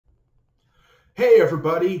Hey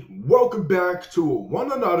everybody, welcome back to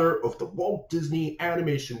one another of the Walt Disney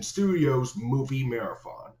Animation Studios movie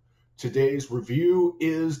marathon. Today's review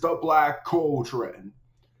is The Black Cauldron.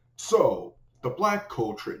 So, The Black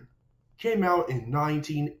Cauldron came out in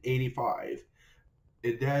 1985.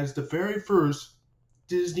 It has the very first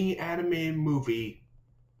Disney animated movie.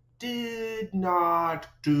 Did not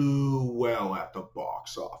do well at the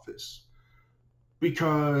box office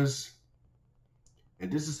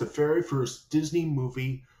and this is the very first Disney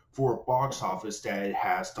movie for a box office that it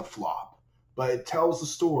has to flop. But it tells the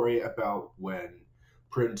story about when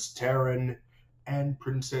Prince Terran and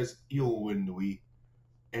Princess Ilwinui,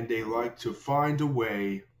 and they like to find a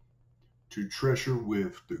way to treasure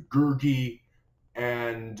with the Gurgi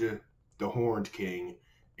and the Horned King,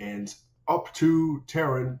 and up to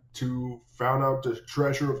Terran to find out the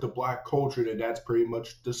treasure of the Black Cauldron, and that's pretty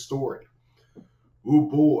much the story. Oh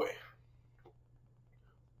boy.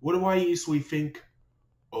 What do I easily think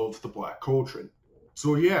of The Black Cauldron?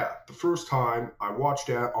 So yeah, the first time I watched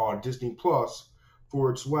that on Disney Plus for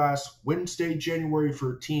its last Wednesday, January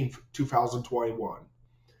 13th, 2021.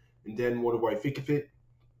 And then what do I think of it?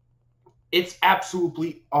 It's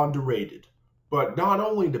absolutely underrated. But not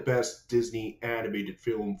only the best Disney animated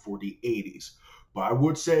film for the 80s, but I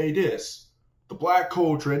would say this. The Black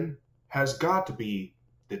Cauldron has got to be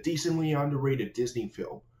the decently underrated Disney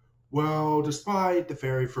film. Well, despite the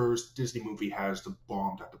very first Disney movie has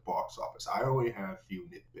bombed at the box office, I only have a few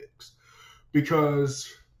nitpicks.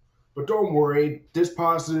 But don't worry, this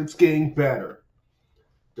positive's getting better.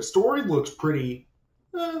 The story looks pretty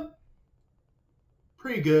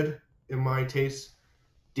good in my taste.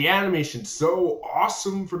 The animation's so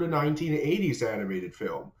awesome for the 1980s animated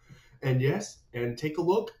film. And yes, and take a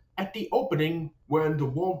look at the opening when the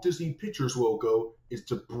Walt Disney Pictures logo is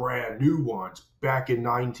the brand new ones back in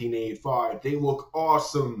 1985. They look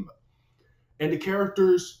awesome. And the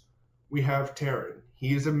characters, we have Terran.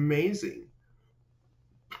 He is amazing.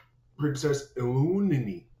 Princess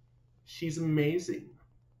Illuminati. She's amazing.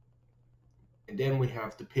 And then we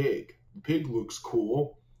have the pig. The pig looks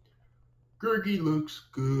cool. Gurgi looks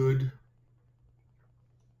good.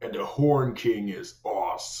 And the Horn King is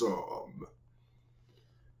awesome.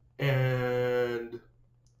 And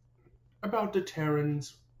about the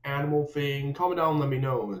Terran's animal thing, comment down and let me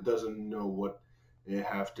know. It doesn't know what they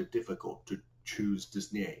have to difficult to choose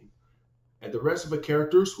this name. And the rest of the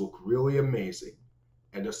characters look really amazing.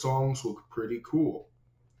 And the songs look pretty cool.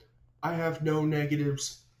 I have no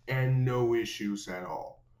negatives and no issues at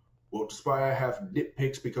all. Well, despite I have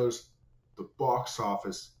nitpicks because the box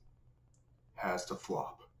office has to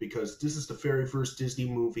flop. Because this is the very first Disney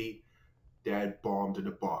movie that bombed in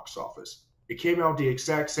the box office. It came out the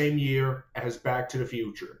exact same year as Back to the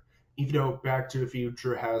Future, even though Back to the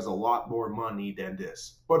Future has a lot more money than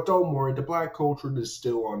this. But don't worry, The Black Cauldron is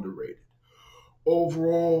still underrated.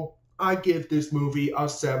 Overall, I give this movie a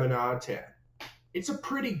 7 out of 10. It's a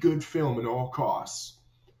pretty good film in all costs.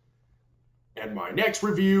 And my next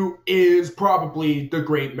review is probably The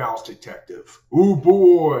Great Mouse Detective. Ooh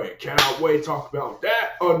boy, cannot wait to talk about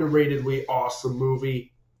that underratedly awesome movie.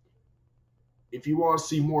 If you want to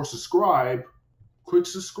see more, click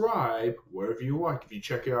subscribe, whatever you like. If you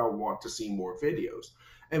check it out and want to see more videos.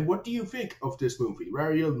 And what do you think of this movie?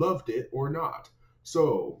 Whether you loved it or not.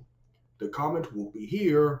 So, the comment will be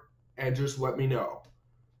here, and just let me know.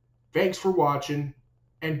 Thanks for watching,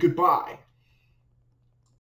 and goodbye.